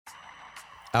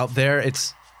out there,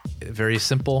 it's very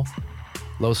simple,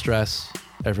 low stress.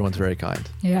 Everyone's very kind.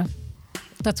 Yeah.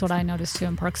 That's what I noticed too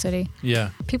in Park City.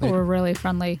 Yeah. People were really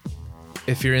friendly.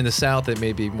 If you're in the South, it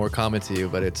may be more common to you,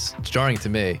 but it's jarring to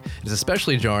me. It's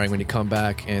especially jarring when you come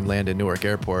back and land at Newark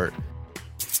Airport.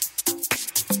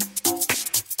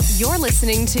 You're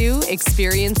listening to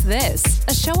Experience This,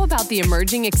 a show about the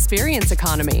emerging experience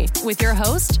economy with your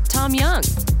host, Tom Young.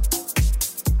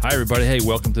 Hi, everybody. Hey,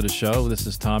 welcome to the show. This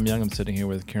is Tom Young. I'm sitting here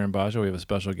with Kiran Bajo. We have a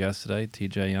special guest today,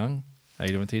 TJ Young. How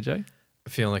you doing, TJ?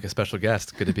 Feeling like a special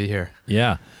guest. Good to be here.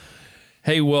 Yeah.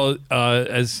 Hey, well,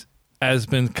 as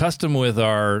been custom with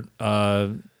our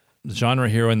genre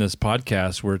here in this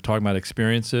podcast, we're talking about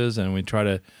experiences, and we try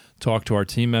to talk to our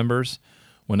team members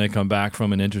when they come back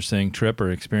from an interesting trip or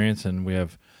experience. And we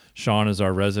have Sean as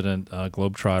our resident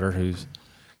globetrotter who's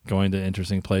going to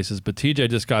interesting places. But TJ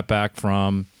just got back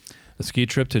from a ski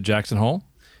trip to Jackson Hole.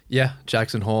 Yeah,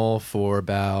 Jackson Hole for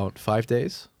about 5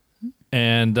 days.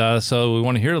 And so we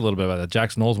want to hear a little bit about that.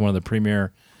 Jackson Hole is one of the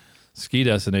premier ski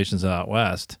destinations out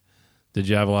west. Did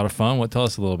you have a lot of fun? Tell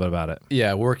us a little bit about it.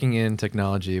 Yeah, working in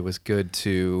technology was good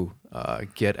to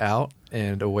get out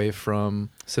and away from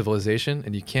civilization,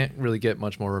 and you can't really get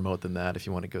much more remote than that if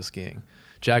you want to go skiing.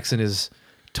 Jackson is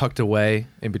tucked away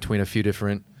in between a few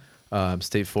different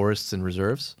state forests and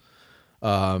reserves,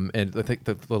 and I think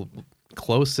the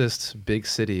closest big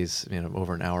cities,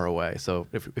 over an hour away. So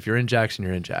if you're in Jackson,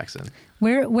 you're in Jackson.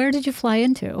 Where did you fly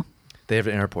into? They have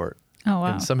an airport. Oh, wow.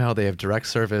 And somehow they have direct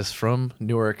service from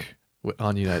Newark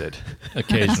on United.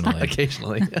 Occasionally.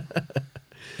 Occasionally.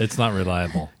 It's not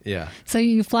reliable. Yeah. So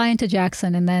you fly into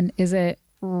Jackson, and then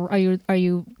are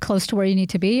you close to where you need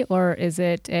to be, or is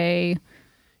it a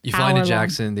You fly into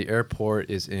Jackson. The airport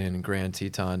is in Grand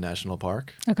Teton National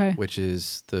Park, okay, which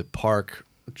is the park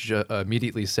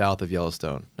immediately south of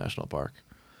Yellowstone National Park.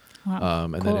 Wow.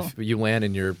 And cool. then if you land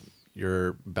and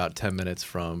you're about 10 minutes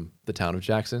from the town of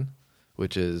Jackson,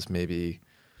 which is maybe,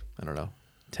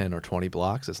 10 or 20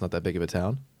 blocks. It's not that big of a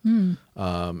town.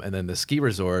 And then the ski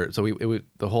resort. So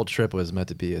the whole trip was meant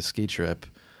to be a ski trip.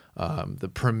 The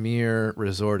premier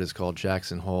resort is called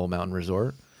Jackson Hole Mountain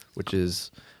Resort, which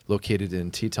is located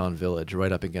in Teton Village,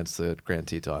 right up against the Grand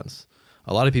Tetons.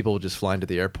 A lot of people will just fly into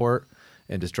the airport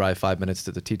and just drive 5 minutes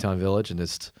to the Teton Village and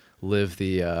just live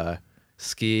the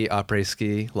après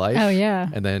ski life. Oh, yeah.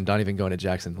 And then not even go into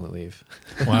Jackson to leave.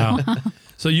 Wow.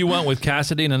 So you went with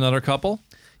Cassidy and another couple?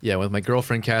 Yeah, with my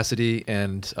girlfriend Cassidy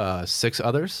and 6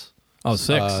 others. Oh,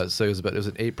 6. So it was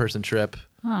an 8-person trip.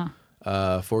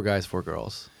 Huh. 4 guys, 4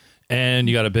 girls. And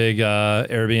you got a big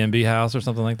Airbnb house or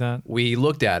something like that? We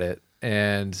looked at it,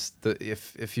 and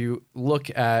if you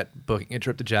look at booking a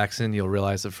trip to Jackson, you'll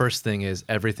realize the first thing is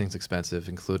everything's expensive,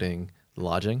 including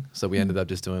lodging. So we ended up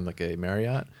just doing like a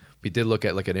Marriott. We did look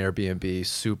at like an Airbnb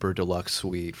super deluxe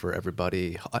suite for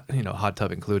everybody, hot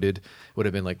tub included. Would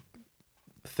have been like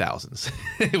thousands.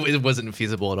 It wasn't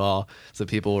feasible at all. So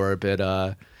people were a bit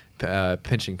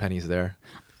pinching pennies there.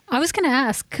 I was going to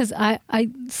ask, because I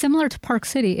similar to Park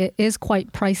City, it is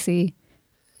quite pricey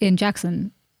in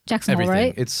Jackson Hole,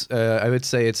 right? It's I would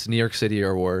say it's New York City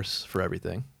or worse for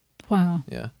everything. Wow.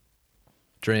 Yeah.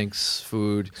 Drinks,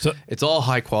 food. So it's all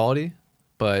high quality,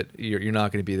 but you're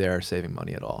not going to be there saving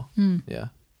money at all. Yeah.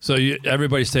 So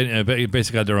everybody stayed,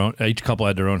 basically had their own, each couple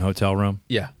had their own hotel room?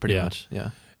 Yeah, pretty much.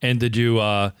 Yeah. And did you,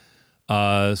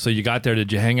 so you got there,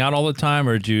 did you hang out all the time,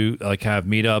 or did you like have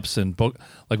meetups and book?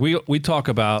 Like we talk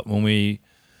about, when we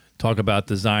talk about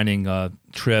designing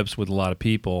trips with a lot of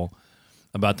people,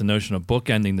 about the notion of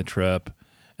bookending the trip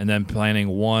and then planning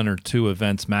 1 or 2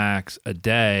 events max a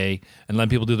day and letting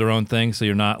people do their own thing, so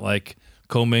you're not like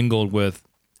commingled with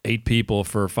 8 people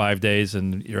for 5 days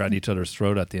and you're at each other's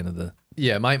throat at the end of the...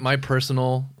 Yeah, my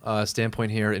personal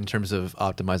standpoint here in terms of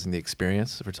optimizing the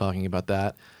experience, if we're talking about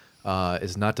that,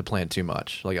 is not to plan too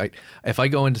much. Like if I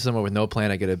go into somewhere with no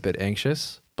plan, I get a bit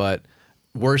anxious, but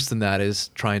worse than that is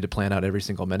trying to plan out every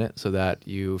single minute so that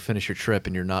you finish your trip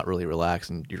and you're not really relaxed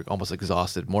and you're almost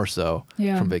exhausted more so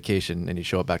from vacation, and you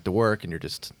show up back to work and you're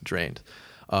just drained.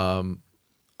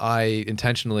 I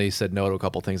intentionally said no to a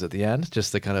couple things at the end,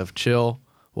 just to kind of chill,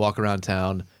 walk around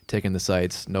town, take in the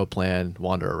sights, no plan,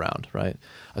 wander around, right?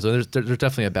 So there's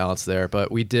definitely a balance there. But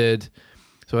we did,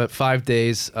 so at 5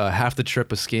 days, half the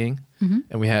trip was skiing,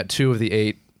 and we had 2 of the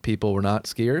 8 people were not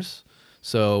skiers.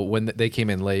 So when they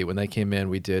came in late,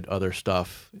 we did other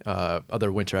stuff,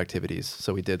 other winter activities.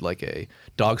 So we did like a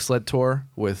dog sled tour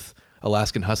with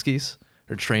Alaskan Huskies.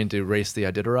 They're trained to race the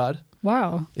Iditarod.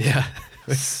 Wow. Yeah.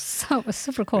 So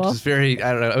super cool. It's very,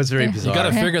 I don't know, it was very bizarre. You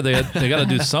got to figure they got to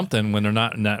do something when they're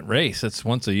not in that race. It's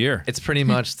once a year. It's pretty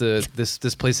much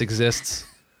this place exists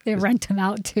They rent them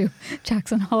out to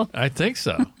Jackson Hole. I think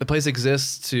so. The place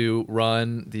exists to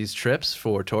run these trips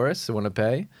for tourists who want to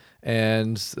pay.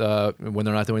 And when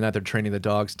they're not doing that, they're training the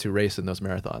dogs to race in those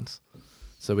marathons.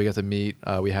 So we got to meet,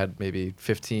 we had maybe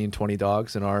 15, 20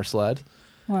 dogs in our sled.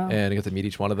 Wow. And we got to meet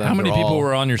each one of them. How many They're people all-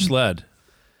 were on your sled?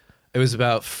 It was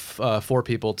about 4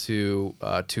 people to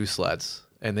 2 sleds.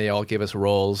 And they all gave us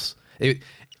roles.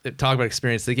 Talk about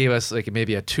experience. They gave us like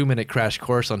maybe a 2-minute crash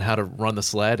course on how to run the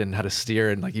sled and how to steer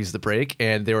and like use the brake.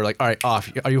 And they were like, "All right,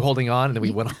 off. Are you holding on?" And then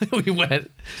we went. We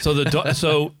went. So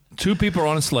so 2 people are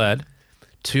on a sled.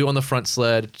 2 on the front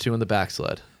sled, 2 on the back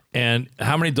sled. And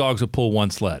how many dogs would pull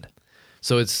one sled?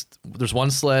 So there's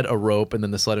one sled, a rope, and then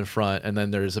the sled in front, and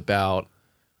then there's about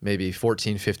maybe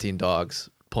 14, 15 dogs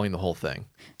pulling the whole thing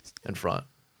in front.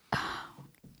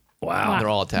 Wow. They're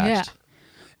all attached.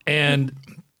 Yeah. And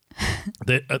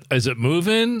is it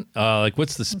moving? Like,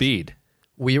 what's the speed?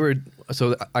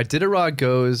 So Iditarod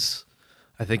goes,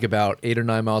 I think about 8 or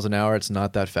 9 miles an hour. It's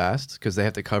not that fast because they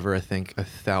have to cover, I think,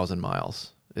 1,000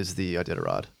 miles is the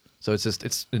Iditarod. So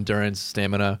it's endurance,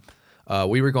 stamina.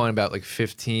 We were going about like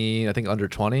 15, I think under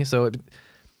 20. So it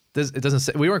doesn't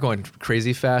say, we weren't going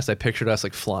crazy fast. I pictured us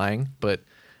like flying, but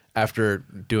after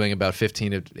doing about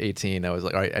 15 to 18, I was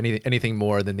like, all right, anything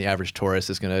more than the average tourist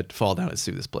is going to fall down and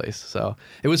sue this place. So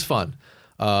it was fun.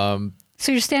 So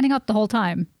you're standing up the whole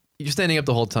time? You're standing up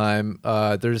the whole time.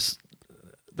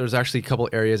 There's actually a couple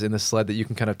areas in the sled that you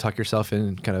can kind of tuck yourself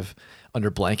in kind of under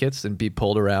blankets and be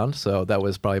pulled around. So that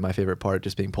was probably my favorite part,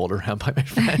 just being pulled around by my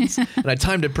friends. And I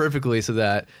timed it perfectly so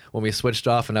that when we switched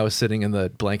off and I was sitting in the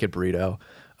blanket burrito,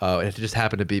 it just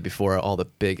happened to be before all the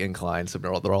big inclines. So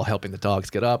they're all helping the dogs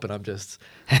get up, and I'm just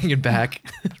hanging back,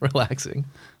 relaxing.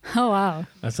 Oh, wow.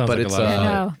 That sounds But like it's, a lot of fun.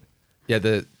 No.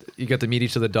 Yeah, you got to meet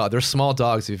each of the dogs. They're small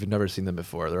dogs if you've never seen them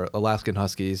before. They're Alaskan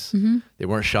Huskies. They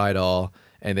weren't shy at all,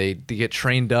 and they get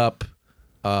trained up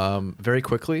very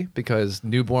quickly because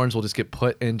newborns will just get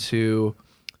put into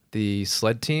the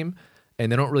sled team,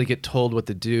 and they don't really get told what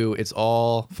to do. It's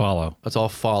all Follow. because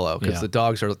Yeah. the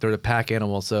dogs they're the pack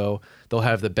animal, so they'll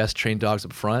have the best trained dogs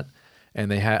up front.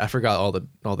 And I forgot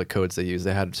all the codes they use.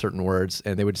 They had certain words,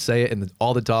 and they would say it, and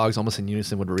all the dogs almost in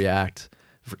unison would react.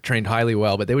 Trained highly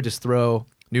well, but they would just throw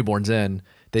newborns in.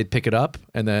 They'd pick it up,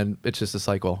 and then it's just a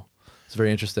cycle. It's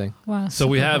very interesting. Wow. So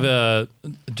we super have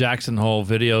cool. a Jackson Hole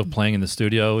video playing in the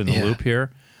studio in the Yeah. loop here.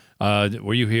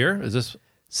 Were you here? Is this?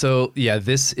 So yeah,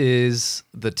 this is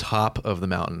the top of the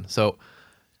mountain. So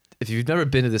if you've never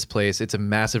been to this place, it's a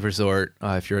massive resort.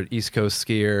 If you're an East Coast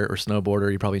skier or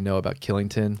snowboarder, you probably know about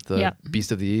Killington, the Yep.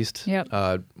 Beast of the East. Yep.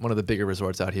 One of the bigger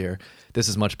resorts out here. This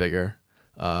is much bigger.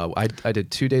 I did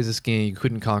 2 days of skiing. You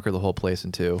couldn't conquer the whole place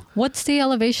in 2. What's the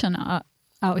elevation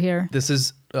out here? This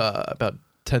is about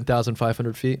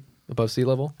 10,500 feet above sea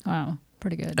level. Wow.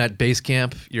 Pretty good. At base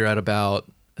camp, you're at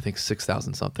about, I think,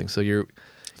 6,000 something. So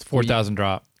It's 4,000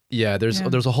 drop. yeah, there's Yeah.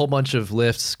 a whole bunch of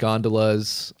lifts,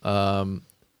 gondolas.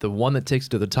 The one that takes you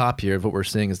to the top here of what we're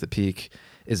seeing is the peak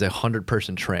is a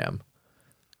 100-person tram.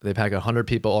 They pack 100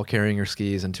 people all carrying your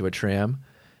skis into a tram,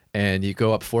 and you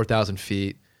go up 4,000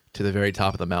 feet to the very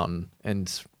top of the mountain. And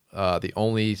the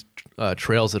only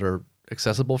trails that are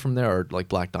accessible from there are like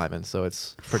black diamonds, so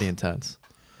it's pretty intense.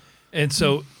 And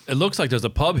so it looks like there's a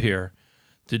pub here.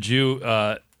 Did you,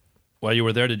 while you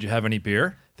were there, did you have any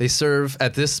beer? They serve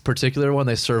at this particular one.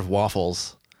 They serve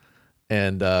waffles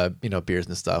and beers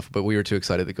and stuff. But we were too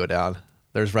excited to go down.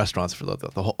 There's restaurants for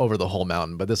the whole, over the whole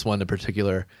mountain, but this one in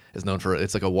particular is known for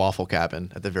it's like a waffle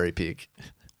cabin at the very peak.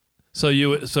 So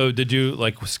did you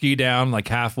like ski down like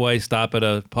halfway, stop at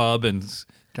a pub and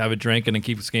have a drink and then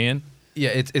keep skiing? Yeah,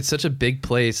 it's such a big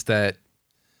place that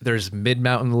there's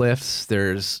mid-mountain lifts.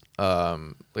 There's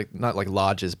like not like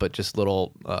lodges, but just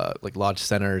little like lodge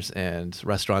centers and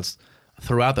restaurants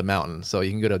throughout the mountain. So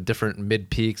you can go to different mid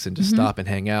peaks and just stop and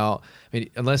hang out. I mean,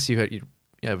 unless you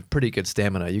have pretty good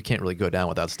stamina, you can't really go down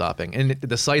without stopping. And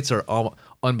the sights are all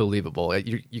unbelievable.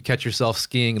 You catch yourself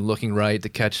skiing and looking right to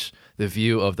catch the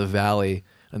view of the valley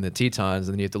and the Tetons,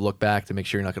 and then you have to look back to make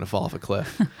sure you're not going to fall off a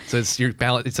cliff. So it's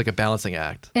like a balancing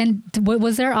act. And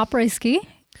was there après ski?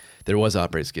 There was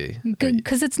après ski.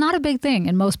 Because it's not a big thing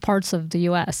in most parts of the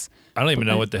U.S. I don't even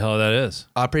know what the hell that is.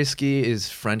 Après ski is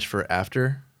French for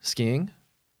after skiing.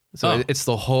 So it's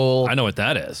the whole. I know what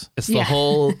that is. It's the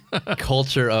whole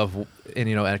culture of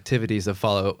activities that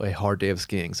follow a hard day of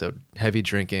skiing. So heavy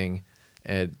drinking.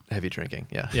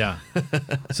 Yeah. Yeah.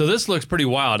 So this looks pretty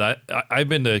wild. I've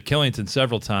been to Killington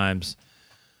several times.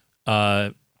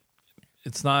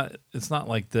 It's not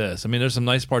like this. I mean, there's some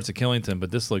nice parts of Killington,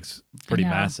 but this looks pretty I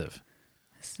know. massive.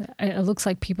 It looks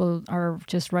like people are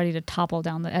just ready to topple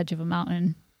down the edge of a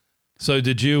mountain. So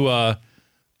did you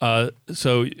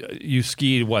So you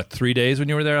skied what, 3 days when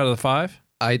you were there out of the 5?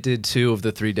 I did 2 of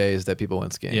the 3 days that people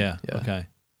went skiing. Yeah. Okay.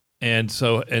 And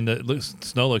the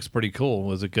snow looks pretty cool.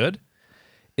 Was it good?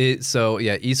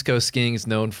 East Coast skiing is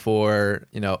known for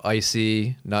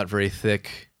icy, not very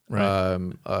thick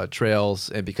trails,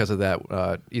 and because of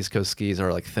that, East Coast skis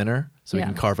are like thinner, so we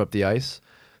can carve up the ice.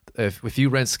 If you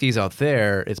rent skis out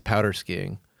there, it's powder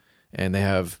skiing, and they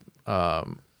have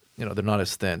they're not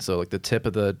as thin. So like the tip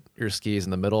of your skis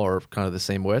in the middle are kind of the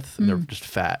same width, and they're just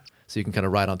fat, so you can kind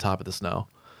of ride on top of the snow.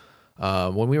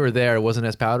 When we were there, it wasn't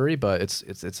as powdery, but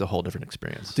it's a whole different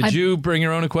experience. Did you bring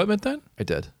your own equipment then? I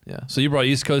did, yeah. So you brought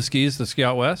East Coast skis to ski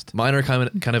out west? Mine are kind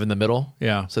of in the middle,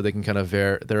 yeah. So they can kind of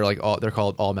they're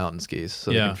called all mountain skis,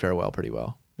 so they can fare pretty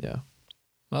well, yeah.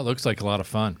 Well, it looks like a lot of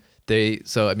fun.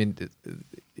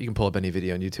 You can pull up any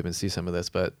video on YouTube and see some of this,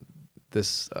 but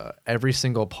this every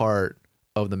single part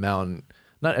of the mountain,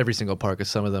 not every single part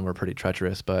because some of them are pretty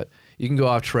treacherous, but you can go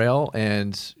off trail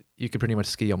and you could pretty much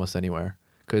ski almost anywhere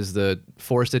because the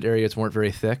forested areas weren't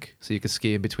very thick, so you could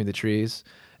ski in between the trees,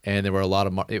 and there were a lot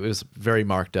of it was very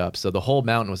marked up, so the whole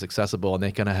mountain was accessible, and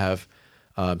they kind of have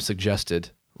suggested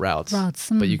routes,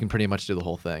 but you can pretty much do the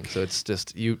whole thing. So it's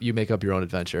just you make up your own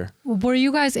adventure. Were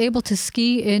you guys able to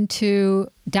ski into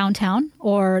downtown,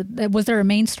 or was there a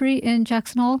main street in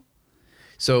Jackson Hole?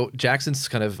 So Jackson's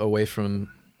kind of away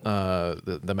from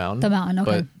the mountain. The mountain,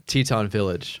 okay. But Teton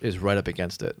Village is right up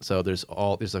against it. So there's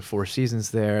like 4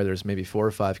 seasons there. There's maybe 4 or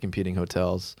 5 competing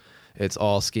hotels. It's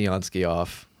all ski on, ski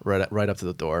off, right up to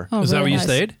the door. Oh, is that where you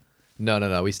stayed?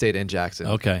 No. We stayed in Jackson.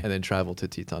 Okay. And then traveled to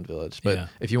Teton Village. But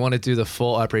if you want to do the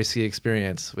full après ski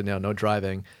experience with no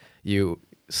driving, you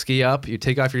ski up, you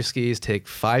take off your skis, take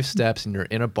 5 steps, and you're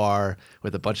in a bar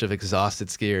with a bunch of exhausted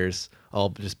skiers, all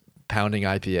just pounding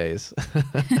IPAs.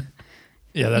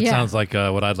 Yeah, that sounds like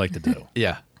what I'd like to do.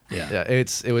 Yeah.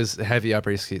 It was heavy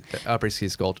après ski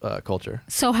culture.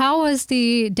 So how was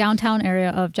the downtown area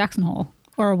of Jackson Hole,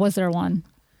 or was there one,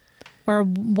 or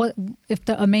what? If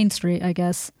a main street, I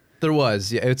guess. There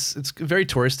was, yeah. It's very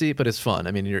touristy, but it's fun.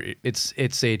 I mean,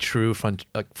 it's a true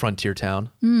frontier town.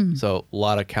 So a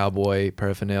lot of cowboy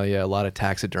paraphernalia, a lot of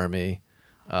taxidermy,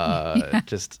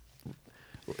 just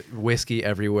whiskey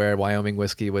everywhere. Wyoming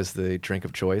whiskey was the drink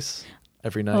of choice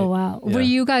every night. Oh wow! Yeah. Were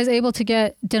you guys able to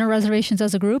get dinner reservations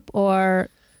as a group, or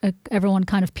everyone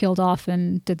kind of peeled off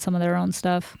and did some of their own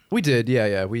stuff? We did,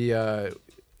 yeah. We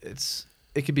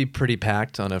it could be pretty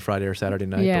packed on a Friday or Saturday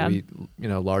night, but we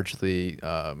largely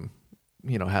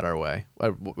had our way.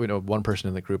 One person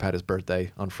in the group had his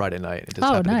birthday on Friday night. It just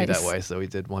happened to be that way, so we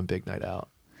did one big night out.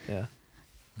 Yeah.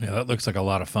 Yeah, that looks like a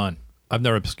lot of fun. I've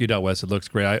never skied out west. It looks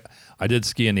great. I did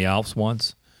ski in the Alps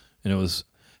once, and it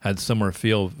had similar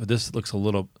feel. This looks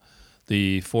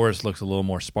the forest looks a little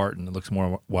more Spartan. It looks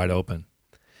more wide open.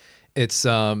 It's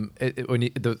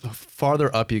the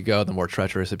farther up you go, the more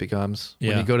treacherous it becomes. Yeah.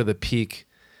 When you go to the peak,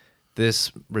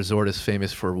 this resort is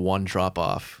famous for one drop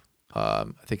off. I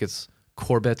think it's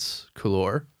Corbett's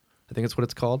Couleur. I think it's what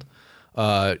it's called.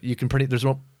 There's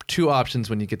 2 options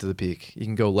when you get to the peak. You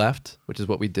can go left, which is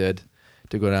what we did,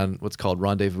 to go down what's called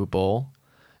Rendezvous Bowl.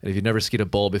 And if you've never skied a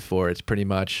bowl before, it's pretty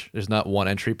much, there's not one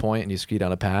entry point and you ski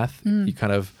down a path. You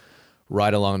kind of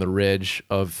ride along the ridge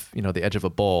of, the edge of a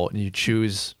bowl, and you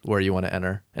choose where you want to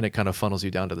enter, and it kind of funnels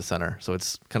you down to the center. So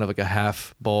it's kind of like a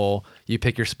half bowl. You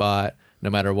pick your spot. No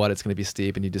matter what, it's going to be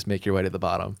steep, and you just make your way to the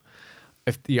bottom.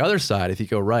 If the other side, if you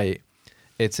go right,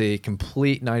 it's a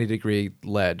complete 90-degree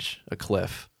ledge, a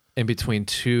cliff, in between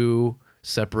 2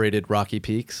 separated rocky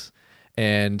peaks.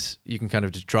 And you can kind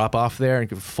of just drop off there and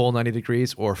go full 90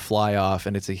 degrees or fly off.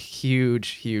 And it's a huge,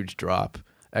 huge drop.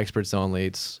 Experts only.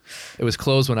 It was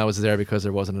closed when I was there because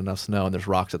there wasn't enough snow and there's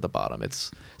rocks at the bottom.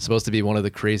 It's supposed to be one of the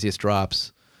craziest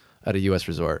drops at a U.S.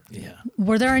 resort. Yeah.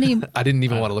 Were there any? I didn't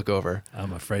even want to look over.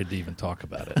 I'm afraid to even talk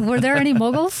about it. Were there any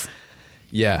moguls?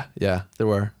 Yeah, there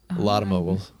were a lot of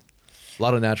moguls, a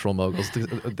lot of natural moguls.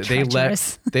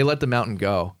 They let the mountain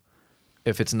go.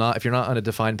 If you're not on a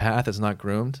defined path, it's not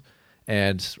groomed,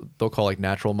 and they'll call like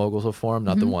natural moguls will form,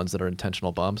 not the ones that are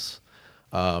intentional bumps,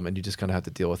 and you just kind of have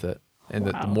to deal with it. And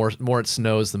the more it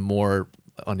snows, the more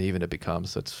uneven it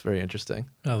becomes. So it's very interesting.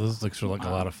 Oh, this looks like a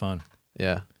lot of fun.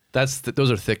 Yeah,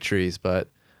 those are thick trees, but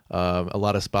a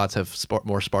lot of spots have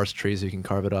more sparse trees. So you can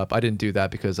carve it up. I didn't do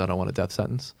that because I don't want a death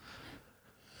sentence.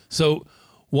 So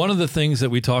one of the things that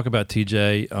we talk about,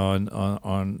 TJ,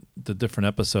 on the different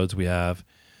episodes we have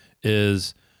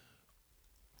is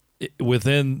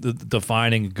within the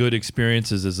defining good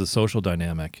experiences is the social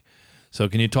dynamic. So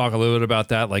can you talk a little bit about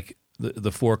that? Like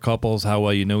the 4 couples, how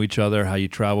well you know each other, how you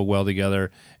travel well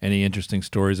together, any interesting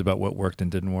stories about what worked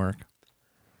and didn't work?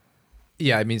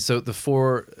 Yeah, I mean, so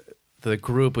the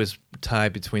group was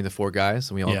tied between the 4 guys,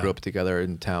 and we all grew up together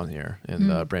in town here in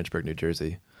Branchburg, New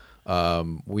Jersey.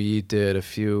 We did a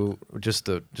few, just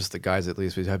the guys at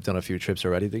least. We have done a few trips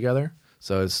already together,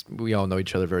 so we all know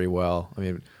each other very well. I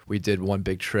mean, we did one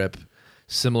big trip,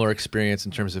 similar experience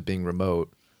in terms of being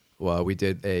remote. Well, we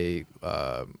did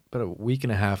about a week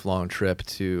and a half long trip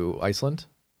to Iceland.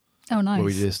 Oh, nice. Where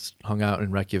we just hung out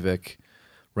in Reykjavik,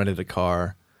 rented a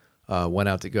car, went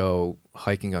out to go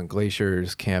hiking on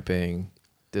glaciers, camping,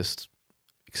 just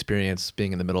experience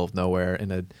being in the middle of nowhere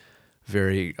in a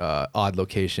very odd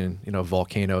location,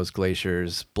 volcanoes,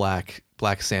 glaciers, black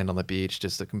sand on the beach,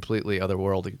 just a completely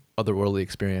otherworldly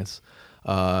experience.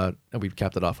 And we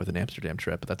capped it off with an Amsterdam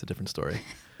trip, but that's a different story.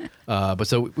 But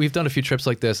so we've done a few trips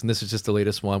like this, and this is just the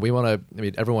latest one.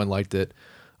 Everyone liked it.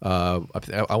 I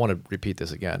want to repeat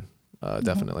this again,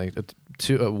 definitely.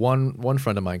 One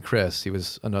friend of mine, Chris, he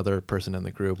was another person in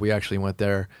the group. We actually went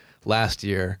there last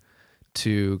year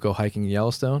to go hiking in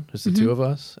Yellowstone, just the 2 of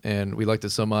us, and we liked it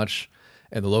so much,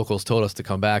 and the locals told us to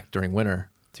come back during winter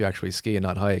to actually ski and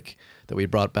not hike, that we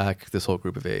brought back this whole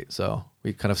group of 8. So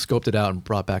we kind of scoped it out and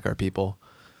brought back our people.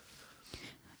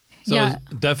 So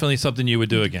it's definitely something you would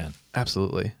do again.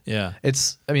 Absolutely. Yeah.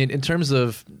 In terms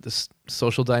of the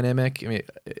social dynamic,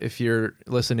 if you're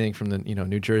listening from the,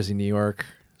 New Jersey, New York,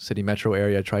 city metro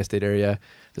area, tri-state area,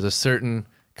 there's a certain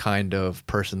kind of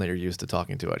person that you're used to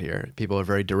talking to out here. People are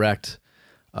very direct.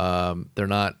 They're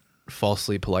not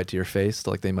falsely polite to your face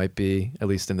like they might be, at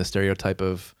least in the stereotype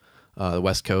of the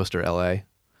West Coast or LA.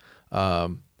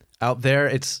 Out there,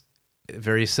 it's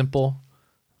very simple,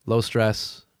 low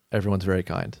stress. Everyone's very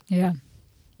kind. Yeah.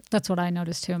 That's what I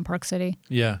noticed too in Park City.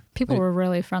 Yeah. People were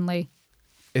really friendly.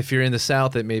 If you're in the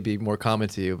South, it may be more common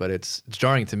to you, but it's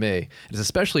jarring to me. It's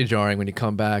especially jarring when you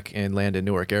come back and land in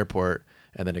Newark Airport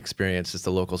and then experience just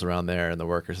the locals around there and the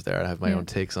workers there. I have my own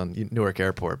takes on Newark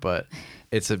Airport, but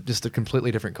it's just a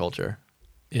completely different culture.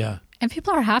 Yeah. And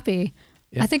people are happy.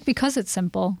 Yeah. I think because it's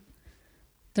simple,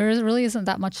 there really isn't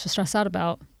that much to stress out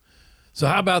about. So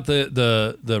how about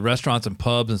the restaurants and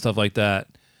pubs and stuff like that?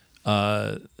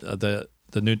 The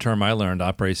new term I learned,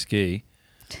 après ski.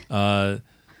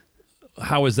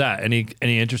 How was that? Any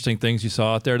interesting things you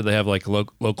saw out there? Do they have like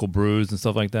local brews and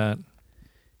stuff like that?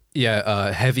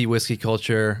 Yeah, heavy whiskey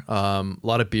culture. A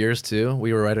lot of beers too.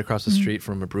 We were right across the street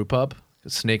from a brew pub,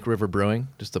 Snake River Brewing.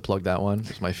 Just to plug that one,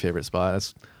 it's my favorite spot.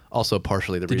 That's also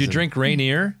partially the reason. Did you drink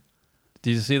Rainier?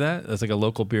 Did you see that? That's like a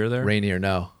local beer there. Rainier?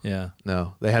 No. Yeah.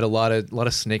 No. They had a lot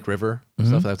of Snake River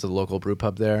stuff. That's a local brew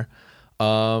pub there.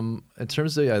 In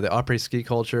terms of the après ski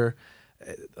culture,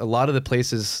 a lot of the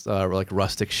places were like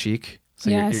rustic chic. So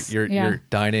you're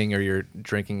dining or you're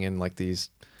drinking in like these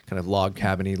kind of log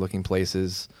cabiny looking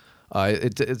places.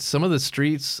 Some of the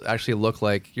streets actually look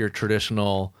like your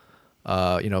traditional,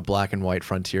 black and white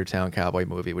frontier town cowboy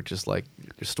movie, which is like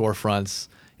your storefronts.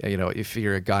 If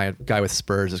you're a guy with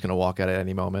spurs is going to walk out at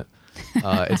any moment.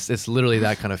 It's literally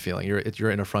that kind of feeling. You're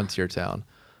in a frontier town.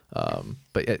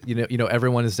 But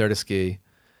everyone is there to ski,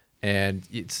 and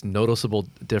it's noticeable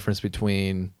difference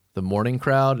between the morning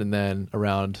crowd and then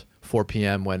around 4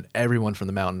 p.m. when everyone from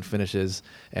the mountain finishes,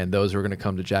 and those who are going to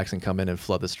come to Jackson come in and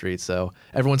flood the streets. So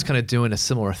everyone's kind of doing a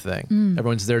similar thing.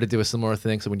 Everyone's there to do a similar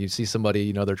thing. So when you see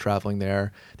somebody, they're traveling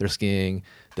there, they're skiing,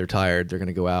 they're tired, they're going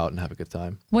to go out and have a good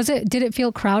time. Did it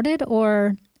feel crowded,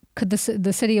 or could the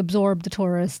city absorb the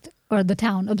tourists, or the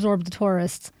town absorb the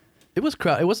tourists? It was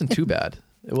crowded. It wasn't too bad.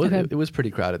 It was pretty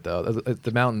crowded though.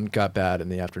 The mountain got bad in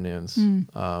the afternoons,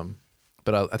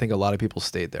 but I think a lot of people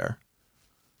stayed there.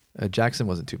 Jackson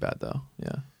wasn't too bad though.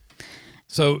 Yeah.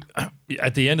 So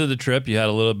at the end of the trip, you had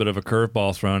a little bit of a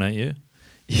curveball thrown at you.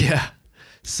 Yeah.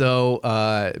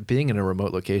 So being in a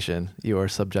remote location, you are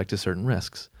subject to certain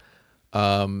risks,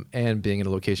 and being in a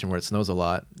location where it snows a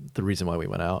lot, the reason why we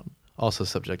went out, also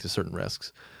subject to certain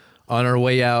risks. On our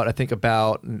way out, I think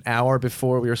about an hour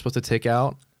before we were supposed to take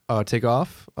off,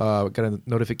 got a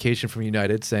notification from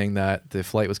United saying that the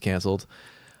flight was canceled.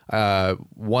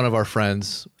 One of our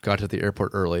friends got to the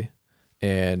airport early,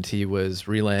 and he was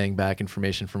relaying back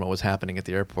information from what was happening at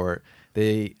the airport.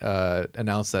 They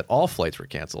announced that all flights were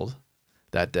canceled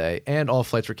that day, and all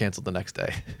flights were canceled the next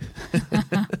day.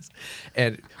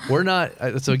 And we're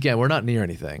not near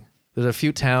anything. There's a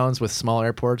few towns with small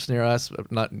airports near us,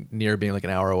 not near being like an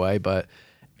hour away, but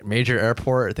major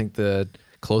airport, I think the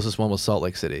closest one was Salt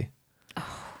Lake City.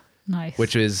 Oh, nice.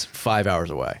 Which is 5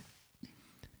 hours away.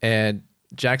 And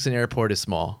Jackson Airport is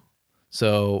small.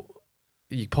 So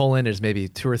you pull in, there's maybe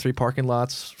 2 or 3 parking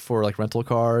lots for like rental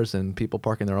cars and people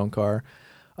parking their own car.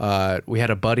 We had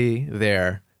a buddy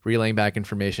there relaying back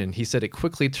information. He said it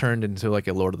quickly turned into like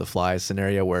a Lord of the Flies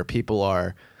scenario where people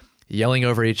are yelling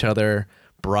over each other,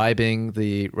 bribing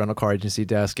the rental car agency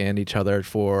desk and each other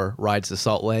for rides to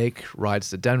Salt Lake, rides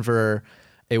to Denver.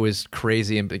 It was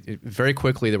crazy, and very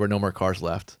quickly there were no more cars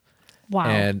left. Wow.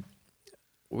 And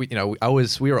we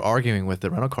were arguing with the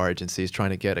rental car agencies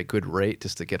trying to get a good rate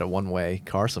just to get a one-way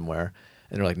car somewhere,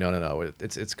 and they're like, no,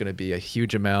 it's going to be a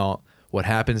huge amount. What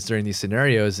happens during these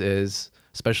scenarios is,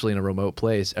 especially in a remote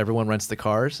place, everyone rents the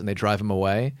cars and they drive them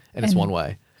away, and it's one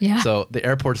way. Yeah. So the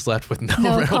airport's left with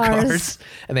no rental cars,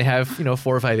 and they have 4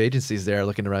 or 5 agencies there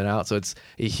looking to rent out. So it's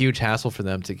a huge hassle for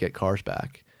them to get cars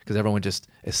back because everyone just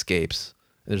escapes.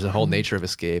 There's a whole nature of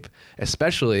escape,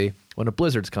 especially when a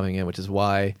blizzard's coming in, which is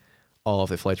why all of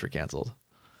the flights were canceled.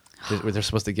 They're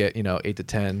supposed to get 8 to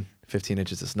 10, 15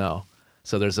 inches of snow.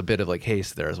 So there's a bit of like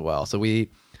haste there as well. So we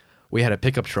had a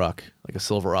pickup truck, like a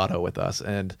Silverado with us,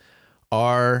 and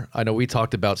I know we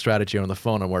talked about strategy on the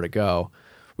phone on where to go.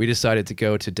 We decided to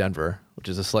go to Denver, which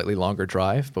is a slightly longer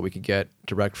drive, but we could get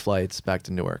direct flights back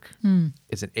to Newark.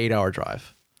 It's an 8-hour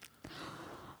drive.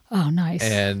 Oh, nice.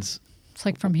 And it's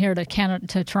like from here to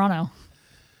Toronto.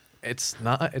 it's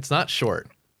not short.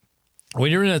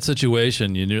 When you're in that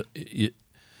situation, the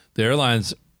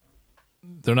airlines,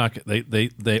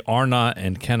 they are not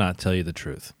and cannot tell you the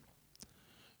truth.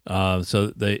 So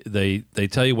they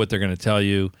tell you what they're going to tell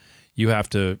you. You have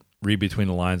to read between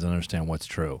the lines and understand what's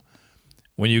true.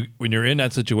 When you're in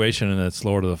that situation and it's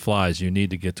Lord of the Flies, you need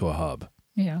to get to a hub.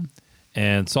 Yeah.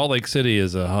 And Salt Lake City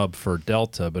is a hub for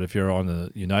Delta, but if you're on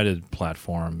the United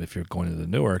platform, if you're going to the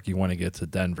Newark, you want to get to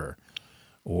Denver,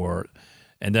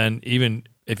 and then even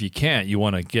if you can't, you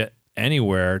want to get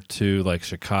anywhere to like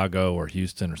Chicago or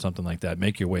Houston or something like that.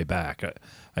 Make your way back.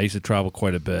 I used to travel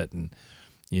quite a bit, and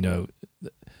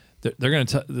they're going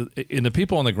to tell, and the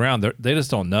people on the ground, they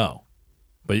just don't know,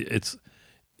 but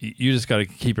you just got to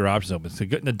keep your options open. So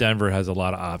getting to Denver has a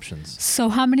lot of options. So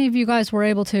how many of you guys were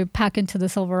able to pack into the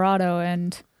Silverado?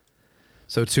 And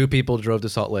So 2 people drove to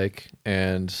Salt Lake,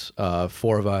 and 4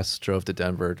 of us drove to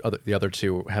Denver. The other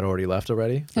 2 had already left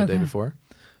already the day before.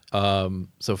 So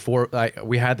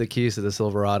we had the keys to the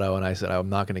Silverado, and I said, I'm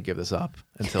not going to give this up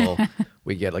until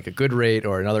we get like a good rate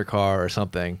or another car or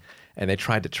something. And they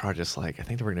tried to charge us I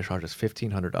think they were going to charge us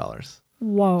 $1,500.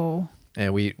 whoa.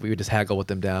 And we would just haggle with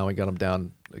them down. We got them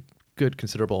down a good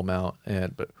considerable amount.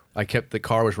 But I kept, the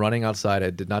car was running outside. I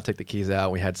did not take the keys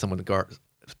out. We had someone to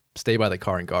stay by the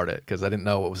car and guard it because I didn't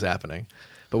know what was happening.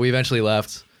 But we eventually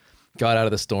left, got out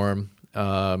of the storm.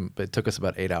 But it took us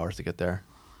about 8 hours to get there.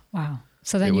 Wow.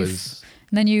 So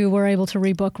then you were able to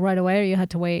rebook right away, or you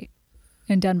had to wait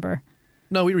in Denver?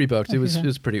 No, we rebooked. It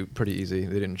was pretty easy.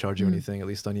 They didn't charge you anything, at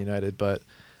least on United. But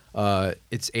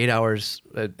it's 8 hours,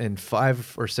 and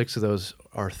 5 or 6 of those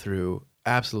are through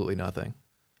absolutely nothing.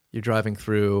 You're driving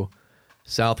through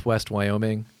southwest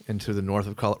Wyoming into the north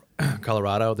of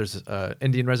Colorado. There's an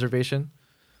Indian reservation,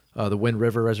 the Wind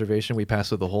River Reservation. We passed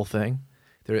through the whole thing.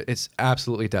 It's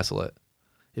absolutely desolate.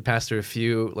 You pass through a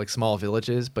few like small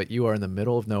villages, but you are in the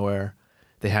middle of nowhere.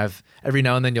 They have, every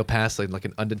now and then you'll pass like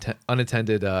an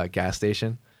unattended gas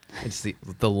station. It's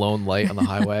the lone light on the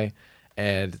highway,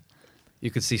 and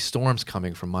you could see storms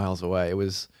coming from miles away.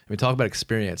 Talk about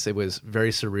experience. It was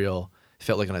very surreal. It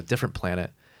felt like on a different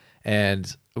planet.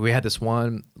 And we had this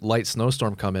one light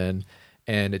snowstorm come in,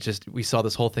 and we saw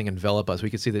this whole thing envelop us.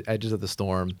 We could see the edges of the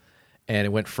storm, and it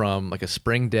went from like a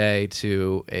spring day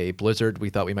to a blizzard. We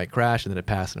thought we might crash, and then it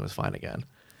passed and it was fine again.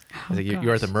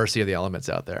 You're at the mercy of the elements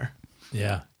out there.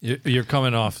 Yeah, you're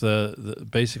coming off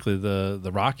basically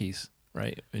the Rockies,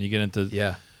 right? And you get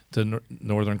into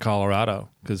northern Colorado,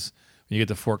 because when you get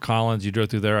to Fort Collins, you drove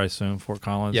through there, I assume, Fort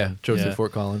Collins. Yeah, drove through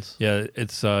Fort Collins. Yeah,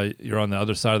 it's you're on the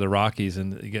other side of the Rockies,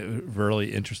 and you get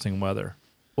really interesting weather.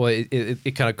 Well,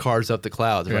 it kind of carves up the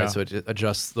clouds, right? So it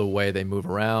adjusts the way they move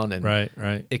around, and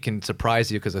right. It can surprise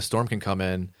you because a storm can come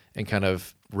in and kind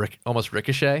of almost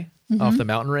ricochet off the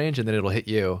mountain range, and then it'll hit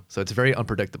you. So it's very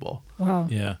unpredictable. Wow.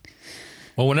 Yeah.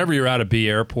 Well, whenever you're at a B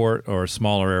airport or a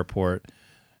smaller airport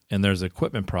and there's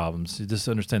equipment problems, you just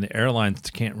understand the airlines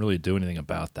can't really do anything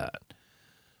about that.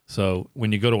 So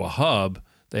when you go to a hub,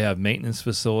 they have maintenance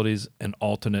facilities and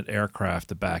alternate aircraft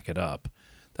to back it up.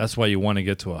 That's why you want to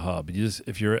get to a hub.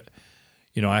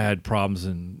 I had problems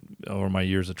over my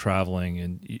years of traveling,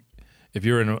 and if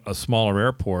you're in a smaller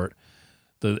airport,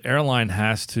 the airline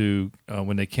has to,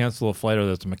 when they cancel a flight or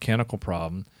there's a mechanical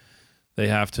problem, they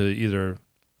have to either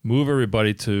move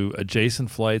everybody to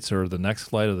adjacent flights or the next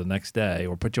flight or the next day,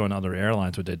 or put you on other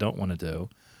airlines, which they don't want to do,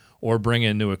 or bring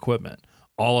in new equipment.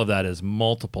 All of that is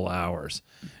multiple hours,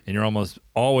 and you're almost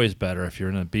always better if you're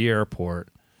in a B airport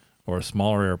or a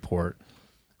smaller airport.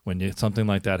 something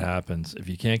like that happens, if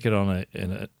you can't get on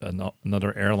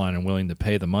another airline and willing to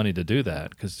pay the money to do that,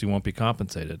 because you won't be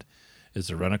compensated, is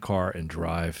to rent a car and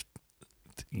drive,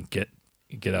 get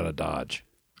out of Dodge.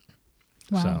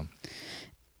 Wow. So,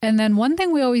 And then one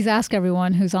thing we always ask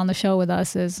everyone who's on the show with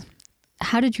us is,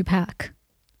 how did you pack?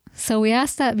 So we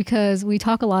ask that because we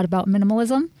talk a lot about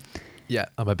minimalism. Yeah,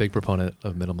 I'm a big proponent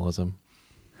of minimalism.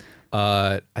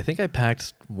 I think I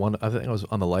packed I think I was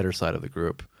on the lighter side of the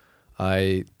group.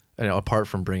 Apart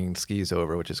from bringing skis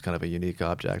over, which is kind of a unique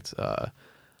object,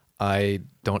 I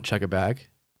don't check a bag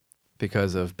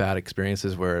because of bad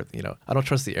experiences where, I don't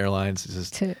trust the airlines.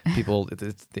 It's just people,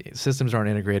 the systems aren't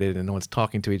integrated and no one's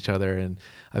talking to each other. And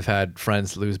I've had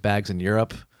friends lose bags in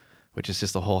Europe, which is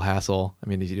just a whole hassle. I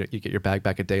mean, you get your bag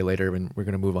back a day later and we're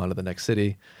going to move on to the next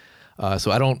city.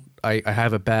 So I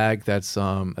have a bag that's,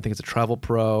 I think it's a Travel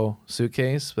Pro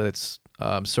suitcase, but it's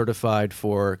certified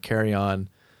for carry-on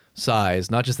size,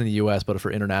 not just in the US, but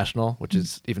for international, which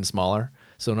is even smaller.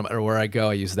 So no matter where I go,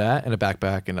 I use that and a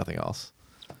backpack and nothing else.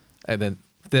 And then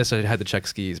this, I had to check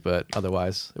skis, but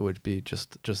otherwise it would be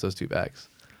just those two bags.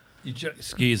 you check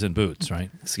skis and boots, right?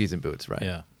 Skis and boots, right?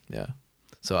 Yeah. Yeah.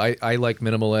 So I like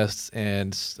minimalists,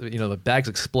 and the bag's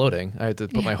exploding. I have to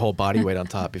put my whole body weight on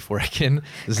top before I can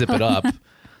zip it up,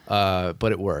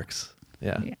 but it works.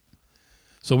 Yeah.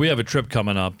 So we have a trip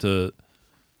coming up to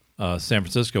San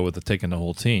Francisco with taking the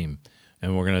whole team,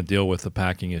 and we're going to deal with the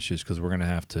packing issues because we're going to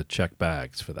have to check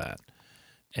bags for that.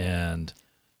 And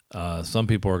some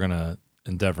people are going to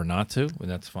endeavor not to, and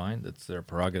that's fine. That's their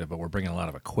prerogative, but we're bringing a lot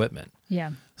of equipment.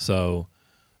 Yeah. So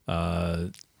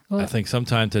I think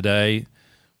sometime today,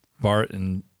 Bart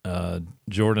and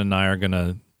Jordan and I are going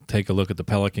to take a look at the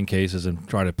Pelican cases and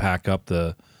try to pack up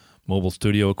the mobile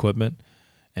studio equipment.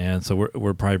 And so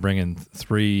we're probably bringing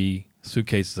 3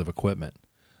 suitcases of equipment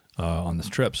on this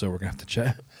trip. So we're going to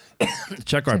have to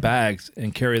check our bags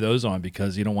and carry those on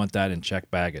because you don't want that in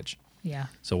checked baggage. Yeah.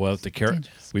 So we'll have to carry.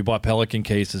 We bought Pelican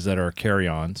cases that are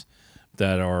carry-ons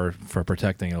that are for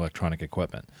protecting electronic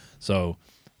equipment. So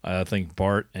I think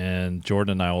Bart and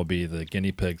Jordan and I will be the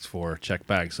guinea pigs for checked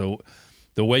bags. So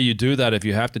the way you do that, if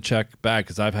you have to check bag,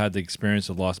 because I've had the experience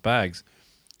of lost bags,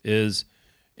 is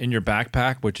in your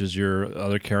backpack, which is your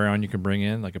other carry-on you can bring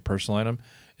in, like a personal item,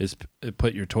 is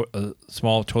put your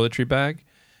small toiletry bag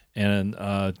and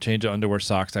change of underwear,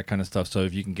 socks, that kind of stuff, so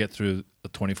if you can get through the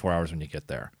 24 hours when you get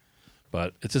there.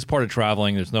 But it's just part of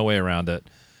traveling. There's no way around it.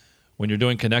 When you're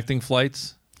doing connecting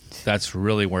flights, that's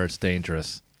really where it's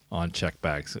dangerous on checked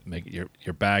bags.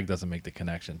 Your bag doesn't make the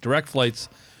connection. Direct flights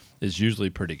is usually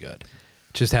pretty good.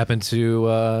 Just happened to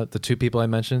the 2 people I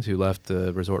mentioned who left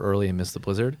the resort early and missed the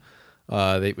blizzard.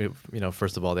 They,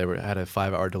 first of all, they had a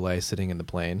 5-hour delay sitting in the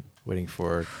plane waiting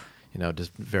for,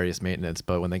 just various maintenance.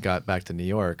 But when they got back to New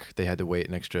York, they had to wait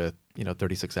an extra,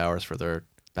 36 hours for their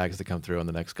bags to come through on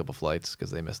the next couple flights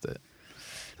because they missed it.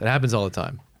 That happens all the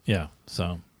time. Yeah.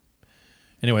 So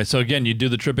anyway, so again, you do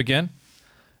the trip again?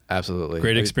 Absolutely.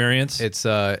 Great experience? It's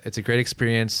a great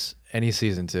experience any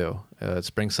season too.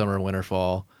 Spring, summer, winter,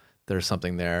 fall, there's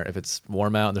something there. If it's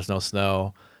warm out and there's no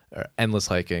snow, endless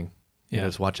hiking.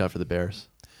 Just watch out for the bears.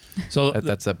 So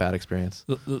that's a bad experience.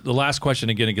 The last question,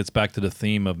 again, it gets back to the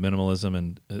theme of minimalism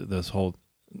and this whole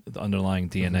underlying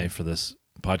DNA for this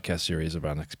podcast series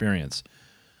about experience.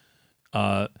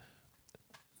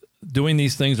 Doing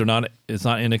these things it's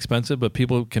not inexpensive, but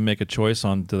people can make a choice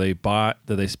on do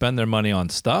they spend their money on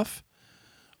stuff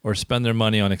or spend their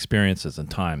money on experiences and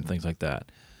time, things like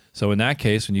that. So in that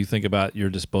case, when you think about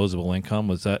your disposable income,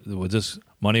 was this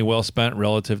money well spent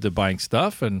relative to buying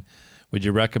stuff, and would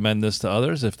you recommend this to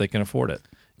others if they can afford it?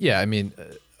 Yeah, I mean,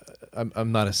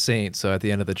 I'm not a saint, so at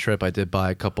the end of the trip, I did buy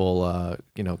a couple,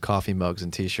 coffee mugs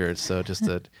and T-shirts, so just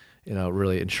to,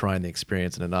 really enshrine the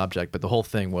experience in an object. But the whole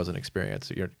thing was an experience.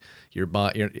 To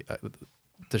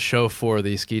show for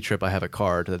the ski trip, I have a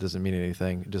card. That doesn't mean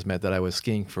anything. It just meant that I was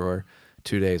skiing for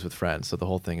 2 days with friends. So the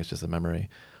whole thing is just a memory.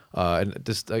 And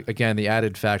just again, the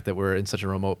added fact that we're in such a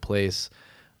remote place,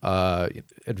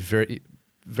 very,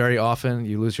 very often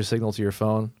you lose your signal to your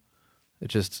phone. It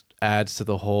just adds to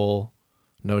the whole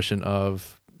notion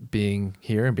of being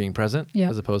here and being present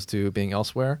as opposed to being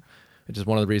elsewhere. It's just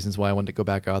one of the reasons why I wanted to go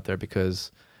back out there,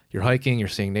 because you're hiking, you're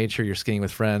seeing nature, you're skiing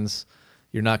with friends.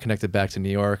 You're not connected back to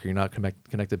New York, or you're not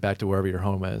connected back to wherever your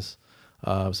home is.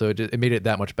 So it made it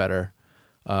that much better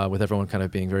with everyone kind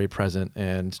of being very present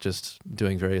and just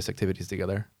doing various activities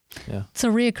together. Yeah. It's a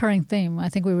reoccurring theme. I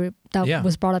think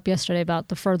was brought up yesterday about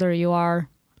the further you are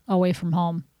away from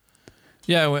home.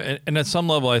 Yeah, and at some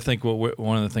level, I think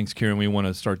one of the things, Kiran, we want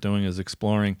to start doing is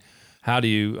exploring how do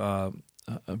you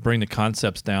bring the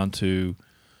concepts down to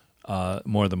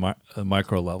more the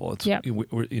micro level. It's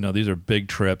these are big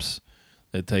trips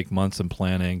that take months in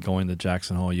planning. Going to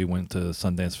Jackson Hole, you went to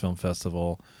Sundance Film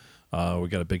Festival. We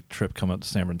got a big trip coming up to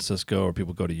San Francisco, or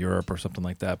people go to Europe or something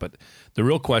like that. But the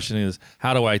real question is,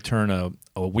 how do I turn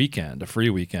a weekend, a free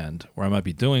weekend, where I might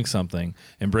be doing something,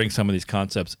 and bring some of these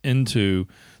concepts into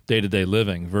day-to-day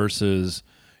living versus,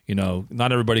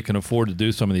 not everybody can afford to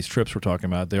do some of these trips we're talking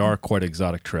about. They are quite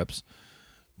exotic trips.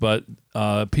 But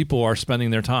people are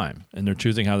spending their time, and they're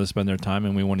choosing how to spend their time,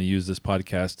 and we want to use this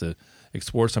podcast to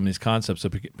explore some of these concepts so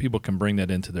people can bring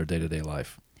that into their day-to-day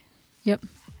life. Yep.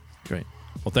 Great.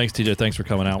 Well, thanks, TJ. Thanks for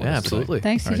coming out with us. Absolutely.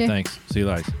 Thanks, TJ. All right, thanks. See you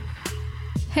guys.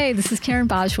 Hey, this is Karen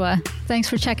Bajwa. Thanks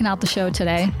for checking out the show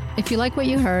today. If you like what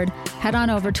you heard, head on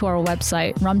over to our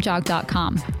website,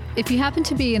 rumjog.com. If you happen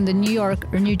to be in the New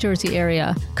York or New Jersey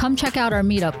area, come check out our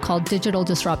meetup called Digital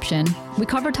Disruption. We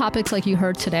cover topics like you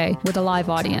heard today with a live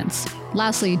audience.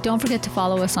 Lastly, don't forget to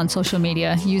follow us on social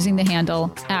media using the handle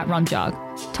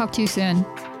 @Rumjog. Talk to you soon.